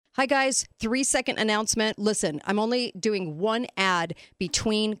Hi, guys. 3-second announcement. Listen, I'm only doing one ad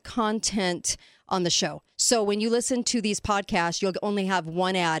between content on the show. So when you listen to these podcasts, you'll only have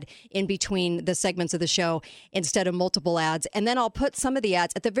one ad in between the segments of the show instead of multiple ads. And then I'll put some of the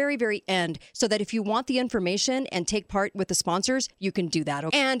ads at the very, very end so that if you want the information and take part with the sponsors, you can do that.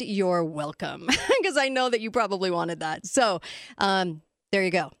 And you're welcome, because I know that you probably wanted that. So there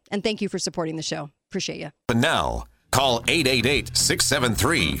you go. And thank you for supporting the show. Appreciate you. But now, call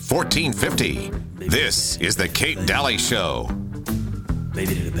 888-673-1450. This is the Kate Dalley Show. They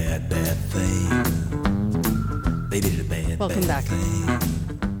did a bad, bad thing. They did a bad, Welcome back.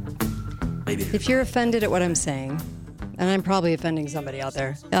 If you're offended at what I'm saying, and I'm probably offending somebody out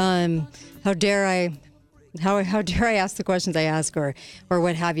there, how dare I ask the questions I ask or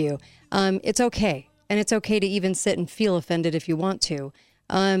what have you? It's okay. And it's okay to even sit and feel offended if you want to.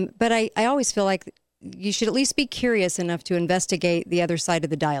 But I always feel like you should at least be curious enough to investigate the other side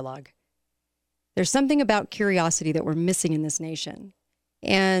of the dialogue. There's something about curiosity that we're missing in this nation.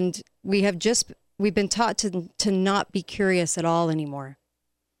 And we've been taught to not be curious at all anymore.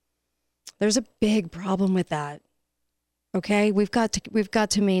 There's a big problem with that. Okay? We've got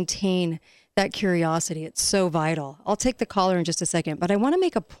to maintain that curiosity. It's so vital. I'll take the caller in just a second, but I want to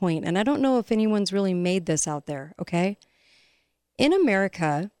make a point, and I don't know if anyone's really made this out there, okay? In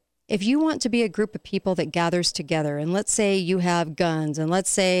America, if you want to be a group of people that gathers together, and let's say you have guns, and let's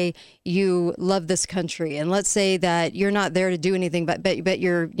say you love this country, and let's say that you're not there to do anything, but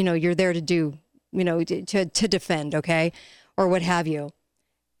you're there to do, to defend, okay, or what have you.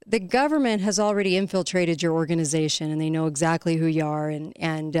 The government has already infiltrated your organization, and they know exactly who you are,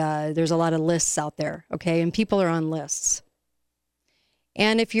 and there's a lot of lists out there, okay, and people are on lists.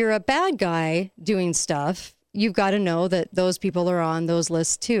 And if you're a bad guy doing stuff, you've got to know that those people are on those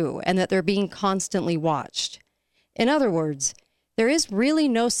lists too, and that they're being constantly watched. In other words, there is really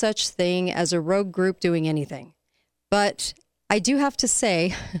no such thing as a rogue group doing anything. But I do have to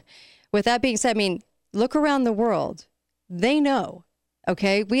say, with that being said, I mean, look around the world. They know,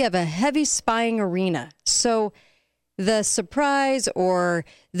 okay? We have a heavy spying arena. So the surprise or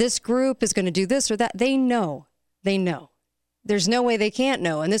this group is going to do this or that, they know. They know. There's no way they can't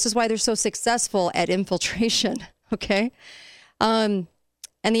know. And this is why they're so successful at infiltration. Okay. And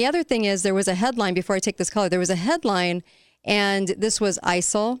the other thing is, there was a headline before I take this caller. There was a headline, and this was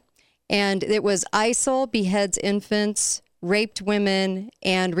ISIL. And it was ISIL beheads infants, raped women,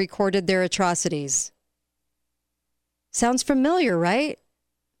 and recorded their atrocities. Sounds familiar, right?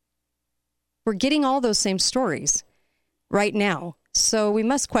 We're getting all those same stories right now. So we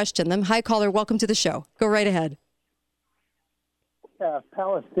must question them. Hi, caller. Welcome to the show. Go right ahead. Yeah, if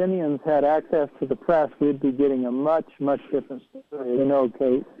Palestinians had access to the press, we'd be getting a much, much different story.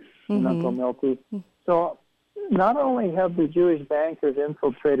 Kate and Uncle Milty. So not only have the Jewish bankers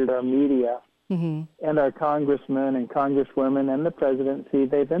infiltrated our media and our congressmen and congresswomen and the presidency,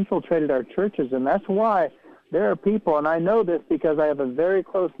 they've infiltrated our churches, and that's why there are people, and I know this because I have a very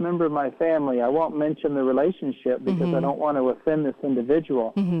close member of my family. I won't mention the relationship because I don't want to offend this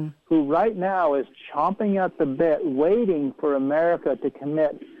individual, who right now is chomping at the bit, waiting for America to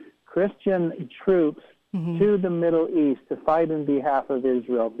commit Christian troops to the Middle East to fight in behalf of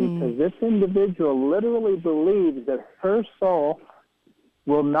Israel, because this individual literally believes that her soul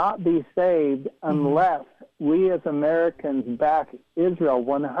will not be saved unless we as Americans back Israel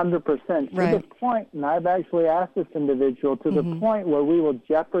 100%, to the point, and I've actually asked this individual, to the point where we will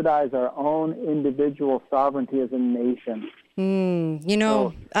jeopardize our own individual sovereignty as a nation. Christian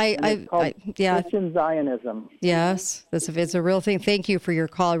Zionism. Yes, it's a real thing. Thank you for your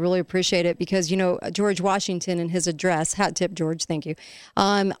call. I really appreciate it, because, George Washington in his address, hat tip, George, thank you,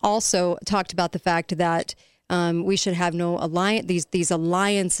 also talked about the fact that we should have no alliance. These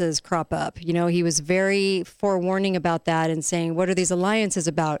alliances crop up. He was very forewarning about that and saying, what are these alliances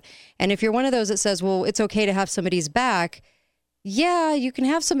about? And if you're one of those that says, well, it's okay to have somebody's back. Yeah, you can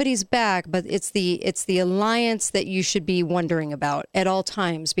have somebody's back, but it's the alliance that you should be wondering about at all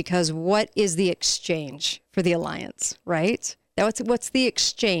times, because what is the exchange for the alliance, right? What's the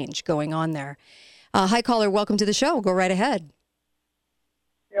exchange going on there? Hi, caller. Welcome to the show. Go right ahead.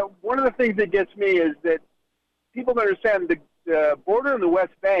 One of the things that gets me is that people don't understand the border in the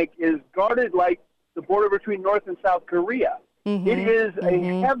West Bank is guarded like the border between North and South Korea. It is a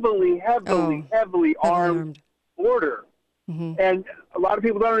heavily armed border. And a lot of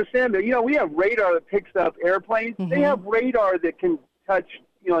people don't understand that. We have radar that picks up airplanes. They have radar that can touch,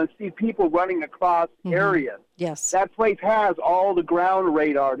 and see people running across areas. Yes. That place has all the ground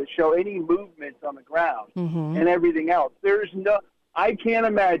radar to show any movements on the ground and everything else. I can't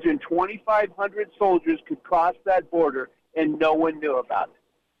imagine 2,500 soldiers could cross that border and no one knew about it.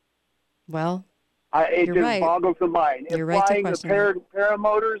 Well, It you're just right. boggles the mind. You're And right to flying the question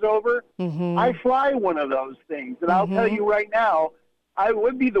paramotors over, I fly one of those things. And I'll tell you right now, I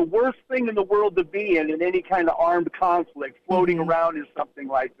would be the worst thing in the world to be in any kind of armed conflict, floating around in something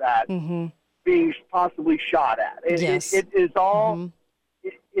like that, being possibly shot at. It is all,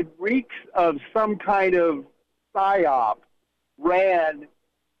 it reeks of some kind of psyop ran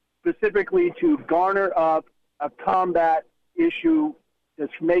specifically to garner up a combat issue, to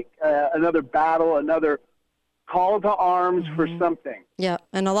make another battle, another call to arms for something. Yeah,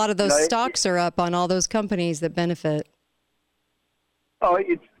 and a lot of those stocks are up on all those companies that benefit. Oh,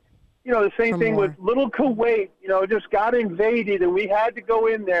 it's, the same thing with little Kuwait, just got invaded, and we had to go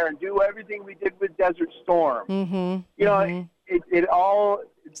in there and do everything we did with Desert Storm. It all,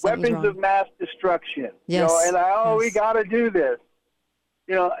 Something's weapons wrong. of mass destruction. Yes. We got to do this.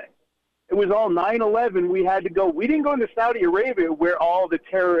 It was all 9/11. We had to go. We didn't go into Saudi Arabia where all the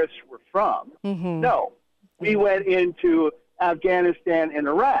terrorists were from. No, we went into Afghanistan and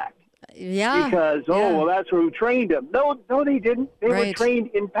Iraq. Yeah. Because, that's where we trained them. No, they didn't. They were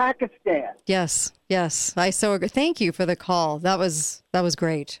trained in Pakistan. Yes. I so agree. Thank you for the call. That was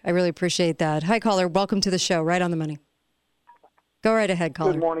great. I really appreciate that. Hi, caller. Welcome to the show. Right on the money. Go right ahead,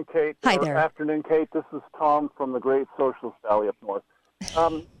 caller. Good morning, Kate. Hi there. Afternoon, Kate. This is Tom from the Great Socialist Valley up north.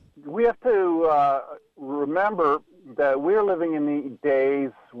 We have to remember that we're living in the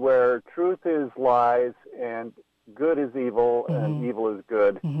days where truth is lies and good is evil and evil is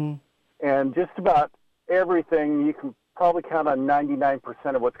good. And just about everything, you can probably count on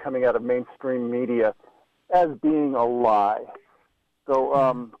 99% of what's coming out of mainstream media as being a lie.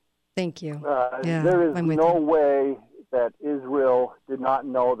 So thank you. There is no way that Israel did not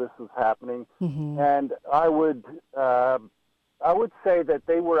know this was happening. And I would say that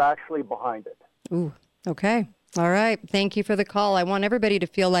they were actually behind it. Ooh, okay. All right. Thank you for the call. I want everybody to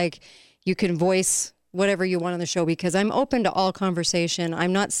feel like you can voice whatever you want on the show, because I'm open to all conversation.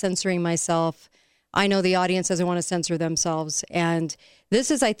 I'm not censoring myself. I know the audience doesn't want to censor themselves. And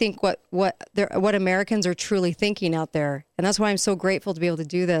this is, I think, what Americans are truly thinking out there. And that's why I'm so grateful to be able to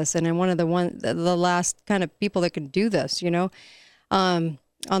do this. And I'm one of the last kind of people that can do this, on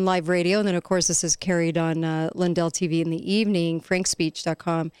live radio. And then, of course, this is carried on Lindell TV in the evening,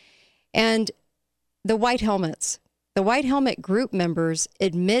 frankspeech.com. And the White Helmets. The White Helmet group members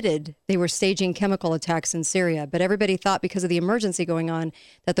admitted they were staging chemical attacks in Syria, but everybody thought because of the emergency going on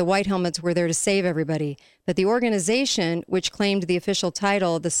that the White Helmets were there to save everybody. But the organization, which claimed the official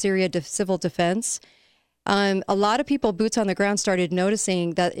title, the Syria Civil Defense, a lot of people, boots on the ground, started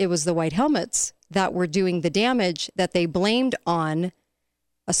noticing that it was the White Helmets that were doing the damage that they blamed on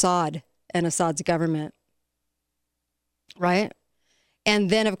Assad and Assad's government. Right?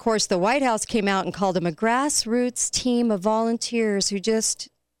 And then, of course, the White House came out and called them a grassroots team of volunteers who just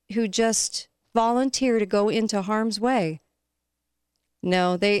volunteer to go into harm's way.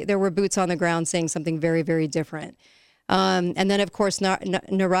 No, there were boots on the ground saying something very, very different. And then, of course, Nayara,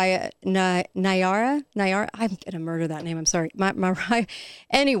 I'm going to murder that name. I'm sorry. Mariah.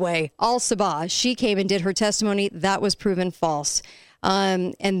 Anyway, Al-Sabah, she came and did her testimony. That was proven false.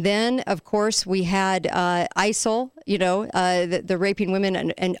 And then, of course, we had ISIL, the raping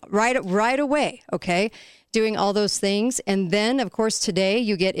women, and right away, okay, doing all those things. And then, of course, today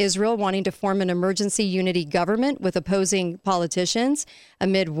you get Israel wanting to form an emergency unity government with opposing politicians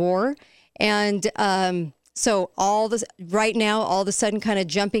amid war. And so right now, all of a sudden kind of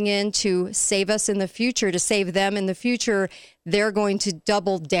jumping in to save us in the future, to save them in the future, they're going to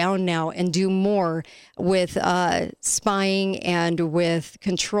double down now and do more with spying and with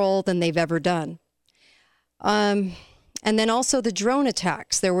control than they've ever done. And then also the drone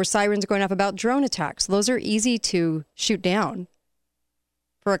attacks. There were sirens going off about drone attacks. Those are easy to shoot down.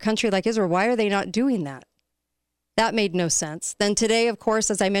 For a country like Israel, why are they not doing that? That made no sense. Then today, of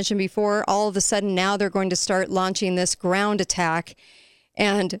course, as I mentioned before, all of a sudden now they're going to start launching this ground attack.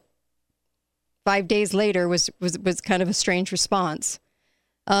 And 5 days later was kind of a strange response.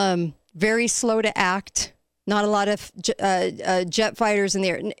 Very slow to act. Not a lot of jet fighters in the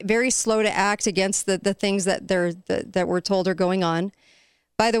air. Very slow to act against the things that we're told are going on.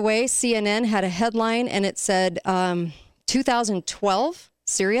 By the way, CNN had a headline and it said 2012,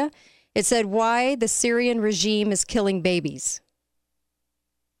 Syria. It said, why the Syrian regime is killing babies.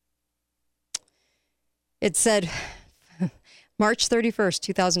 It said, March 31st,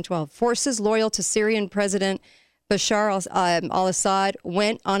 2012, forces loyal to Syrian President Bashar al-Assad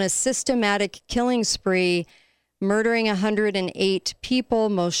went on a systematic killing spree, murdering 108 people.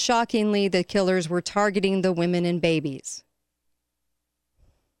 Most shockingly, the killers were targeting the women and babies.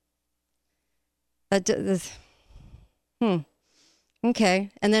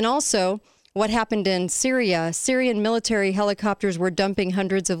 Okay. And then also what happened in Syria. Syrian military helicopters were dumping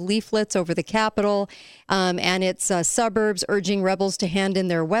hundreds of leaflets over the capital and its suburbs, urging rebels to hand in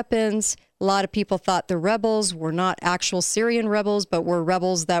their weapons. A lot of people thought the rebels were not actual Syrian rebels, but were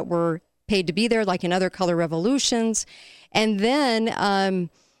rebels that were paid to be there, like in other color revolutions. And then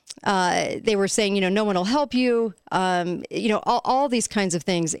they were saying, no one will help you, all these kinds of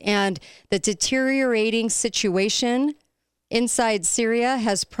things. And the deteriorating situation inside Syria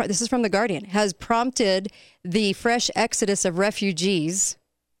this is from The Guardian, has prompted the fresh exodus of refugees.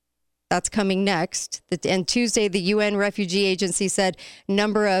 That's coming next. And Tuesday, the UN Refugee Agency said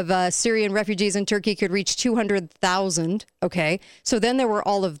number of Syrian refugees in Turkey could reach 200,000. Okay. So then there were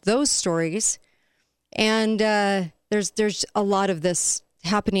all of those stories. And there's a lot of this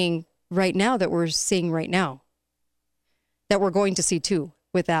happening right now that we're seeing right now, that we're going to see too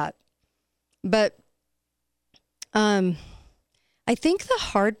with that. But I think the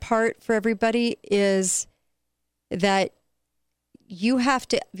hard part for everybody is that you have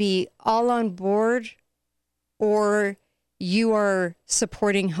to be all on board or you are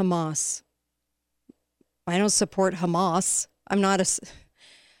supporting Hamas. I don't support Hamas. I'm not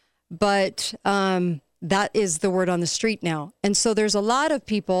but that is the word on the street now. And so there's a lot of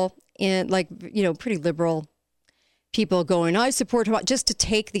people in pretty liberal people going, I support Hamas, just to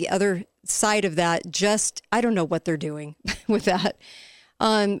take the other side of that. I don't know what they're doing with that.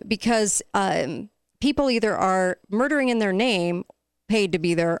 Because people either are murdering in their name, paid to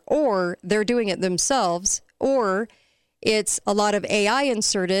be there, or they're doing it themselves, or it's a lot of AI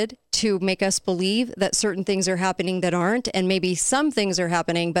inserted to make us believe that certain things are happening that aren't, and maybe some things are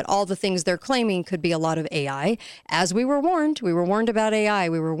happening, but all the things they're claiming could be a lot of AI. As we were warned about AI.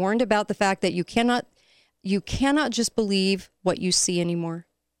 We were warned about the fact that you cannot just believe what you see anymore.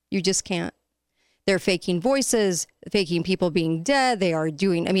 You just can't. They're faking voices, faking people being dead. They are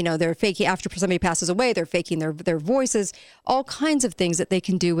doing, they're faking after somebody passes away, they're faking their voices, all kinds of things that they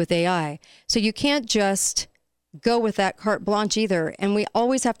can do with AI. So you can't just go with that carte blanche either. And we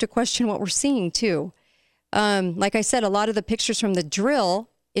always have to question what we're seeing too. Like I said, a lot of the pictures from the drill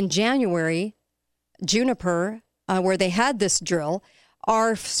in January, Juniper, where they had this drill,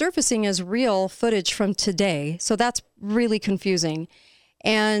 are surfacing as real footage from today. So that's really confusing.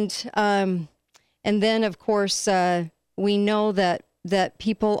 And then, of course, we know that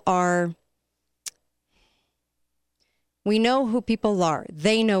people are. We know who people are.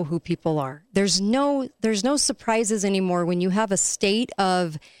 They know who people are. There's no surprises anymore when you have a state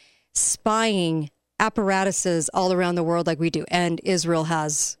of spying apparatuses all around the world like we do. And Israel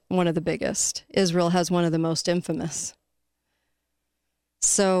has one of the biggest. Israel has one of the most infamous.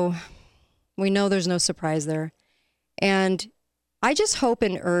 So we know there's no surprise there. And I just hope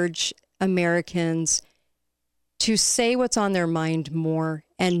and urge Americans to say what's on their mind more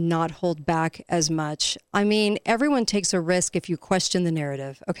and not hold back as much. I mean, everyone takes a risk if you question the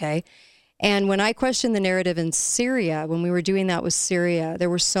narrative, okay? And when I questioned the narrative in Syria, when we were doing that with Syria, there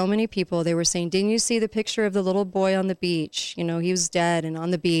were so many people, they were saying, didn't you see the picture of the little boy on the beach? He was dead and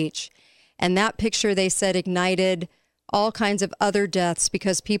on the beach. And that picture, they said, ignited all kinds of other deaths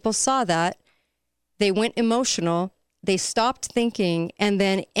because people saw that. They went emotional. They stopped thinking, and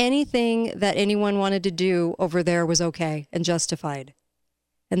then anything that anyone wanted to do over there was okay and justified.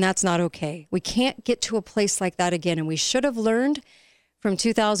 And that's not okay. We can't get to a place like that again. And we should have learned from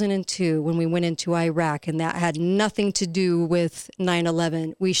 2002 when we went into Iraq, and that had nothing to do with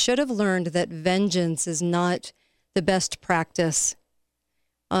 9/11. We should have learned that vengeance is not the best practice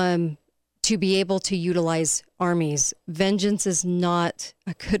to be able to utilize armies. Vengeance is not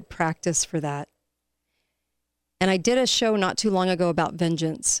a good practice for that. And I did a show not too long ago about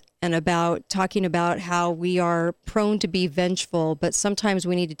vengeance and about talking about how we are prone to be vengeful, but sometimes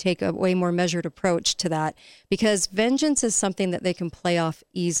we need to take a way more measured approach to that because vengeance is something that they can play on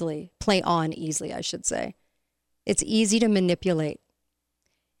easily, I should say. It's easy to manipulate.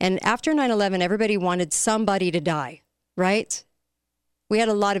 And after 9/11, everybody wanted somebody to die, right? We had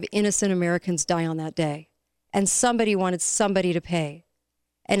a lot of innocent Americans die on that day, and somebody wanted somebody to pay.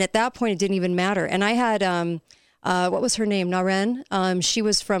 And at that point, it didn't even matter. And I had, what was her name? Naren. She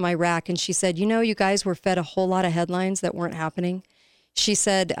was from Iraq, and she said, you guys were fed a whole lot of headlines that weren't happening. She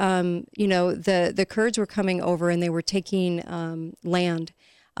said, the Kurds were coming over and they were taking land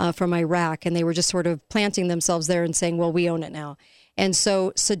from Iraq, and they were just sort of planting themselves there and saying, well, we own it now. And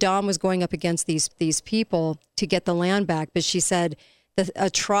so Saddam was going up against these people to get the land back. But she said the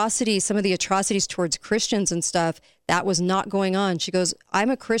atrocities, some of the atrocities towards Christians and stuff, that was not going on. She goes, I'm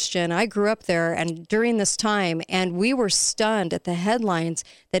a Christian. I grew up there and during this time, and we were stunned at the headlines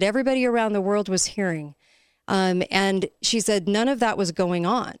that everybody around the world was hearing And she said none of that was going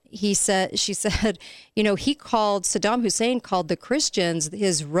on. She said, Saddam Hussein called the Christians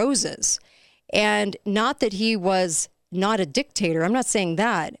his roses. And not that he was not a dictator. I'm not saying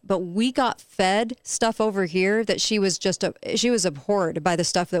that, but we got fed stuff over here that she was abhorred by the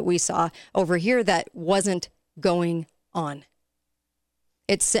stuff that we saw over here that wasn't going on.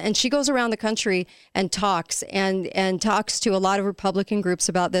 And she goes around the country and talks to a lot of Republican groups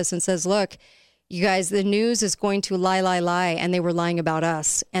about this and says, look, you guys, the news is going to lie. And they were lying about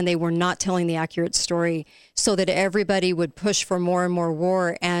us, and they were not telling the accurate story so that everybody would push for more and more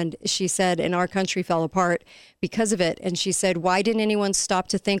war. And she said, and our country fell apart because of it. And she said, why didn't anyone stop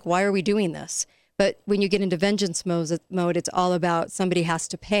to think, why are we doing this? But when you get into vengeance mode, it's all about somebody has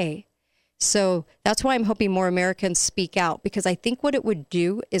to pay. So that's why I'm hoping more Americans speak out, because I think what it would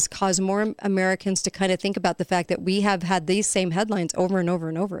do is cause more Americans to kind of think about the fact that we have had these same headlines over and over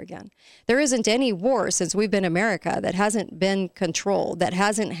and over again. There isn't any war since we've been America that hasn't been controlled, that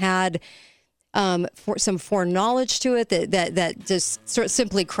hasn't had some foreknowledge to it, that just sort of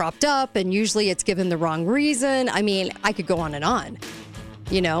simply cropped up, and usually it's given the wrong reason. I mean, I could go on and on,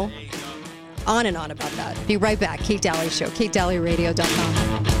 on and on about that. Be right back. Kate Dalley Show,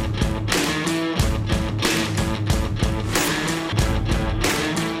 KateDalleyRadio.com.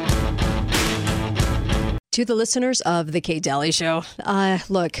 To the listeners of the Kate Dalley Show,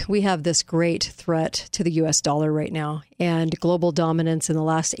 look, we have this great threat to the U.S. dollar right now, and global dominance in the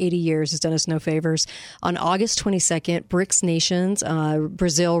last 80 years has done us no favors. On August 22nd, BRICS nations,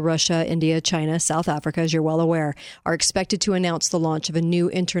 Brazil, Russia, India, China, South Africa, as you're well aware, are expected to announce the launch of a new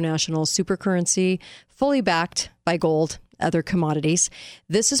international supercurrency fully backed by gold, other commodities.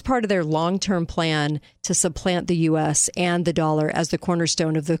 This is part of their long-term plan to supplant the U.S. and the dollar as the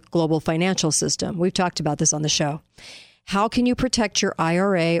cornerstone of the global financial system. We've talked about this on the show. How can you protect your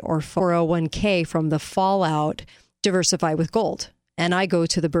IRA or 401k from the fallout? Diversify with gold. And I go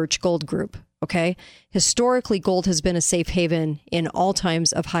to the Birch Gold Group. Okay. Historically, gold has been a safe haven in all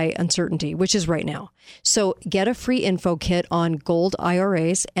times of high uncertainty, which is right now. So get a free info kit on gold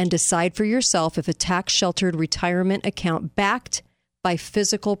IRAs and decide for yourself if a tax sheltered retirement account backed by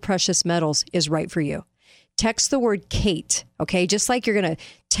physical precious metals is right for you. Text the word Kate. Okay. Just like you're going to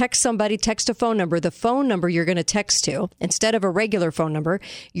text somebody, text a phone number, the phone number you're going to text to, instead of a regular phone number,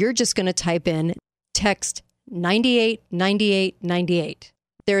 you're just going to type in text 989898.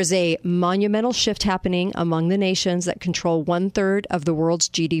 There's a monumental shift happening among the nations that control 1/3 of the world's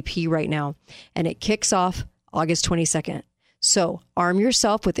GDP right now, and it kicks off August 22nd. So arm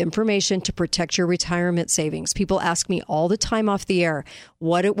yourself with information to protect your retirement savings. People ask me all the time off the air,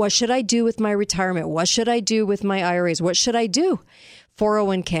 what should I do with my retirement? What should I do with my IRAs? What should I do?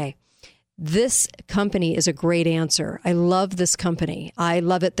 401k. This company is a great answer. I love this company. I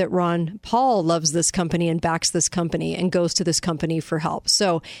love it that Ron Paul loves this company and backs this company and goes to this company for help.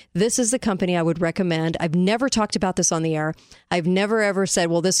 So this is the company I would recommend. I've never talked about this on the air. I've never ever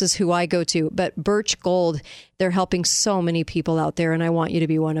said, well, this is who I go to. But Birch Gold, they're helping so many people out there, and I want you to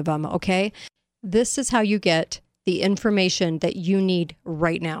be one of them, okay? This is how you get the information that you need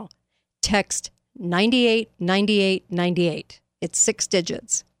right now. Text 989898. It's 6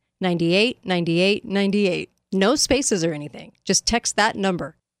 digits. 989898. No spaces or anything. Just text that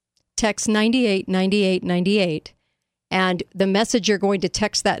number. Text 989898. And the message you're going to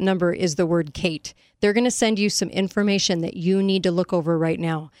text that number is the word Kate. They're going to send you some information that you need to look over right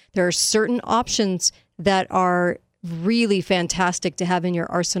now. There are certain options that are really fantastic to have in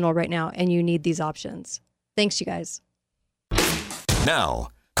your arsenal right now, and you need these options. Thanks, you guys. Now,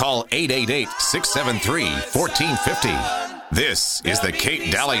 call 888-673-1450. This is the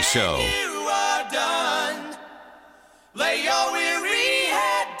Kate Dalley Show. Lay your weary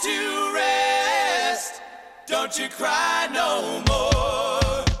head to rest. Don't you cry no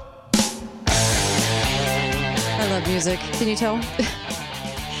more. I love music. Can you tell?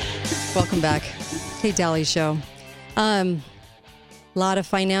 Welcome back. Kate Dalley Show. A lot of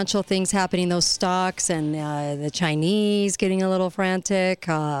financial things happening, those stocks and the Chinese getting a little frantic.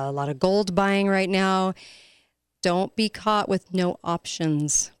 A lot of gold buying right now. Don't be caught with no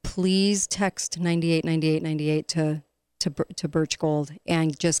options. Please text 989898 to Birch Gold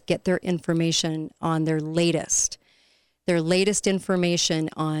and just get their information on their latest information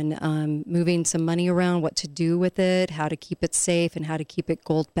on moving some money around, what to do with it, how to keep it safe, and how to keep it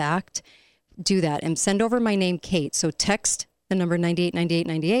gold backed. Do that and send over my name, Kate. So text the number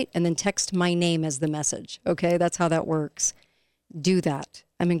 989898 and then text my name as the message. Okay, that's how that works. Do that.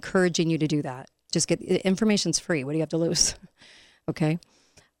 I'm encouraging you to do that. Just get information's free. What do you have to lose? Okay.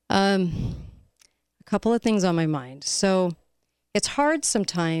 A couple of things on my mind. So it's hard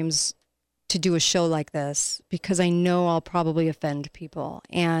sometimes to do a show like this because I know I'll probably offend people.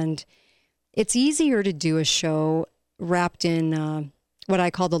 And it's easier to do a show wrapped in what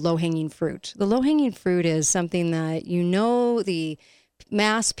I call the low-hanging fruit. The low-hanging fruit is something that the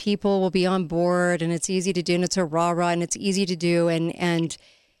mass people will be on board, and it's easy to do, and it's a rah-rah, and it's easy to do, and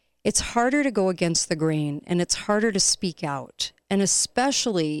it's harder to go against the grain, and it's harder to speak out, and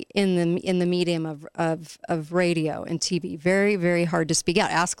especially in the medium of radio and TV. Very, very hard to speak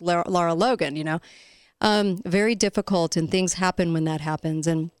out. Ask Laura Logan, very difficult, and things happen when that happens.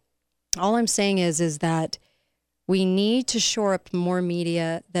 And all I'm saying is that we need to shore up more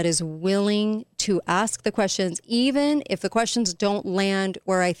media that is willing to ask the questions, even if the questions don't land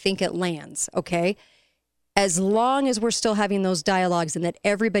where I think it lands, okay? As long as we're still having those dialogues and that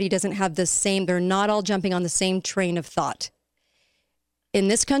everybody doesn't have they're not all jumping on the same train of thought. In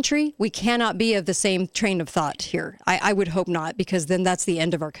this country, we cannot be of the same train of thought here. I would hope not, because then that's the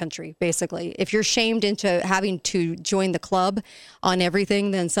end of our country, basically. If you're shamed into having to join the club on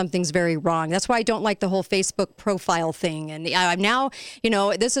everything, then something's very wrong. That's why I don't like the whole Facebook profile thing. And I'm now,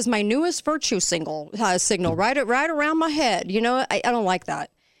 this is my newest virtue signal right around my head. I don't like that.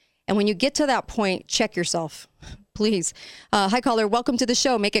 And when you get to that point, check yourself, please. Hi, caller. Welcome to the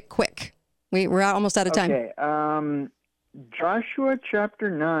show. Make it quick. We're almost out of time. Okay. Joshua chapter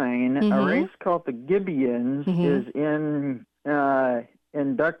 9, a race called the Gibeons is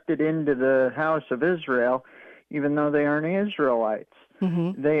inducted into the house of Israel, even though they aren't Israelites.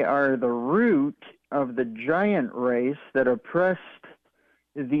 They are the root of the giant race that oppressed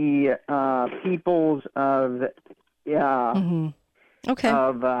the peoples of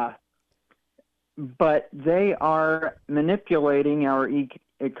but they are manipulating our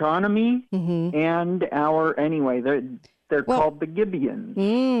economy and they're called the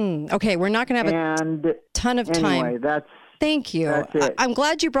Gibeons. Okay, we're not going to have a ton of time. Thank you. That's it. I'm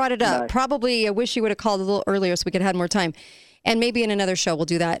glad you brought it up. Probably I wish you would have called a little earlier so we could have had more time. And maybe in another show we'll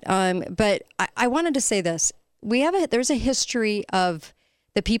do that. But I wanted to say this. There's a history of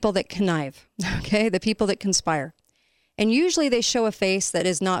the people that connive, okay? The people that conspire. And usually they show a face that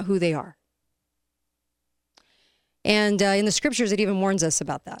is not who they are. And in the scriptures, it even warns us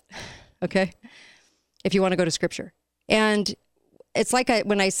about that, okay? If you want to go to scripture. And it's like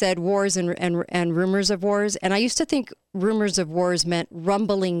when I said wars and rumors of wars, and I used to think rumors of wars meant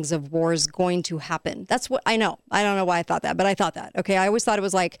rumblings of wars going to happen. That's what I know. I don't know why I thought that, but I thought that, okay? I always thought it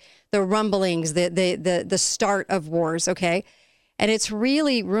was like the rumblings, the start of wars, okay? And it's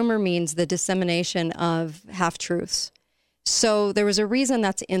really, rumor means the dissemination of half-truths. So there was a reason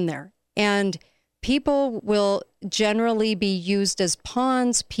that's in there. And people will generally be used as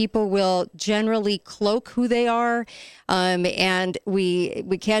pawns. People will generally cloak who they are, and we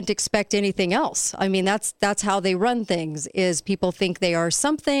can't expect anything else. I mean, that's how they run things. Is people think they are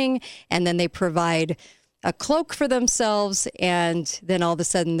something, and then they provide a cloak for themselves, and then all of a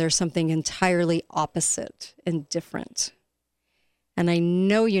sudden there's something entirely opposite and different. And I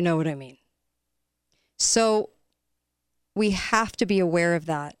know you know what I mean. So we have to be aware of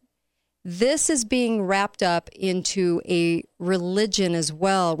that. This is being wrapped up into a religion as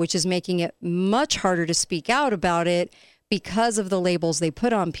well, which is making it much harder to speak out about it because of the labels they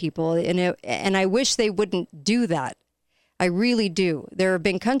put on people. And I wish they wouldn't do that. I really do. There have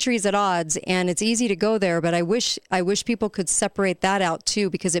been countries at odds, and it's easy to go there, but I wish people could separate that out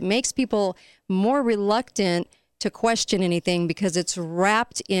too, because it makes people more reluctant to question anything because it's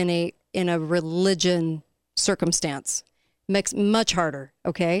wrapped in a religion circumstance. Makes much harder,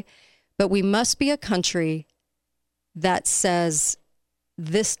 okay? But we must be a country that says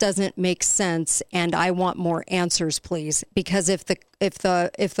this doesn't make sense, and I want more answers, please. Because if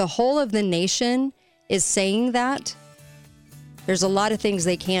the whole of the nation is saying that, there's a lot of things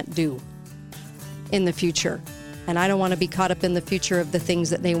they can't do in the future, and I don't want to be caught up in the future of the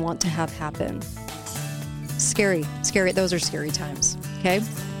things that they want to have happen. Scary. Those are scary times. Okay.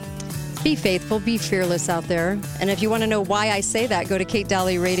 Be faithful, be fearless out there. And if you want to know why I say that, go to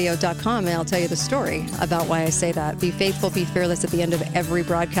katedalleyradio.com and I'll tell you the story about why I say that. Be faithful, be fearless at the end of every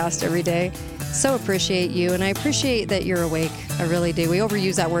broadcast every day. So appreciate you, and I appreciate that you're awake. I really do. We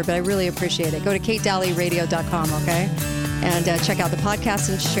overuse that word, but I really appreciate it. Go to katedalleyradio.com, okay? And check out the podcast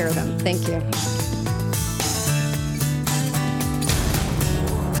and share them. Thank you.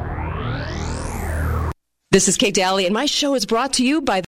 This is Kate Dalley, and my show is brought to you by